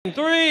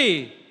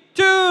3,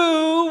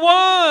 2,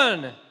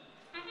 1.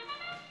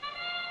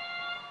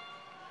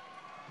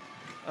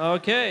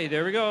 Okay,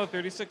 there we go.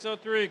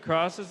 3603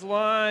 crosses the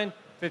line.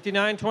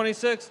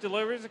 5926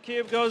 delivers the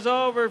cube, goes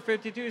over.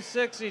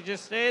 5260,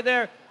 just stay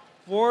there.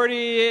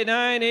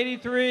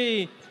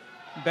 4983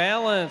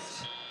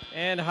 balanced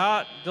and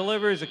hot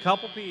delivers a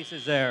couple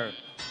pieces there.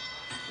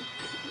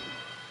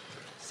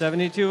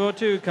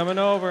 7202 coming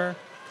over. Are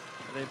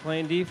they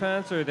playing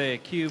defense or are they a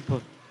cube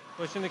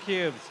pushing the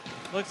cubes?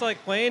 Looks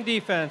like playing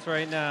defense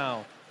right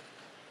now.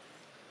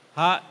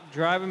 Hot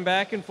driving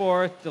back and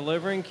forth,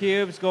 delivering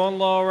cubes, going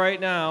low right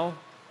now.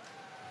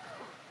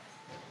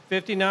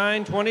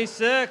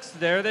 5926,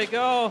 there they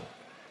go.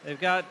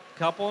 They've got a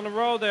couple in a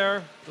row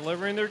there,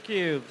 delivering their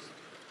cubes.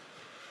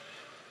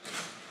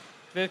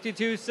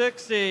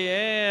 5260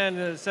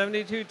 and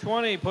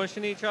 7220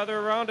 pushing each other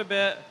around a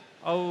bit.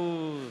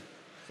 Oh,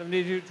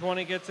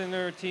 7220 gets in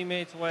their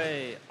teammates'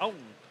 way. Oh,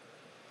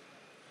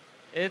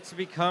 it's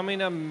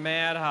becoming a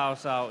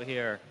madhouse out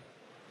here.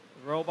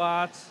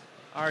 Robots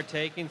are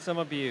taking some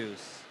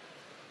abuse.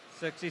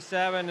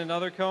 67,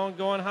 another cone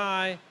going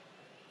high.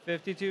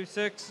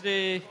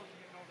 5260.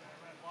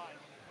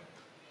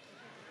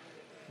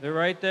 They're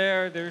right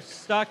there. They're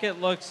stuck,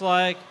 it looks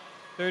like.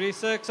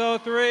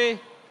 3603,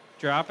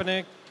 dropping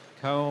a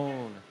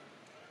cone.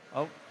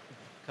 Oh,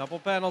 couple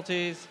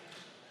penalties.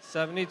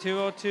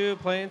 7202,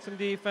 playing some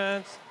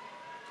defense.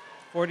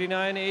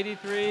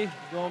 4983,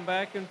 going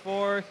back and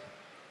forth.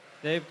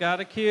 They've got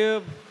a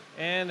cube,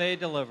 and they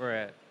deliver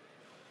it.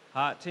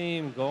 Hot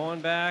team going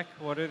back.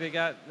 What do they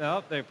got?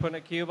 Nope, they're putting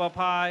a cube up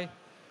high.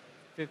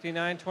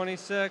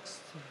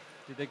 5926.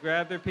 Did they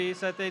grab their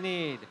piece that they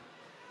need?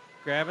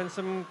 Grabbing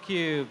some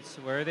cubes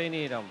where they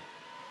need them.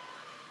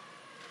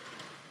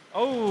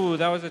 Oh,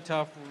 that was a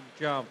tough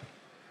jump.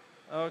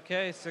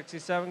 Okay,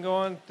 67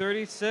 going.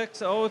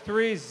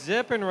 3603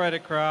 zipping right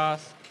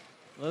across.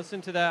 Listen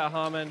to that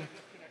humming.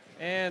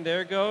 And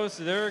there goes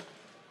their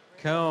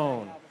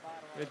cone.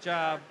 Good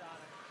job.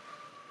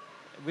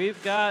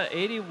 We've got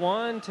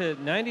 81 to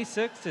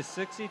 96 to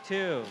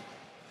 62.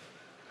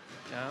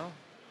 Now,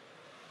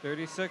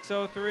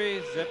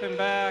 3603 zipping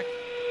back.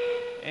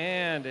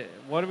 And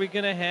what are we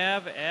going to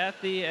have at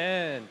the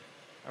end?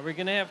 Are we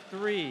going to have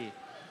 3?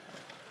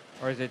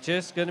 Or is it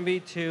just going to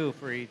be 2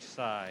 for each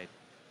side?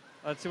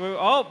 Let's see.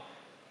 Oh,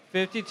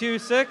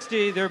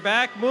 5260. They're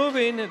back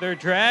moving. They're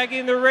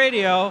dragging the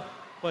radio,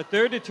 but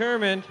they're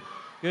determined.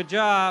 Good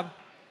job.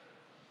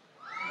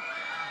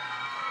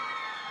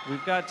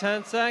 We've got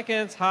 10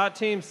 seconds. Hot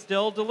team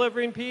still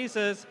delivering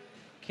pieces.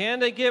 Can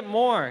they get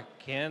more?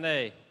 Can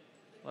they?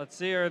 Let's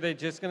see. Are they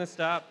just going to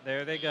stop?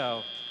 There they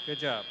go. Good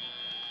job.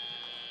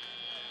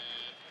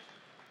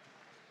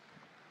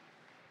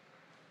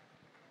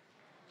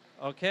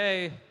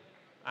 Okay.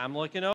 I'm looking over.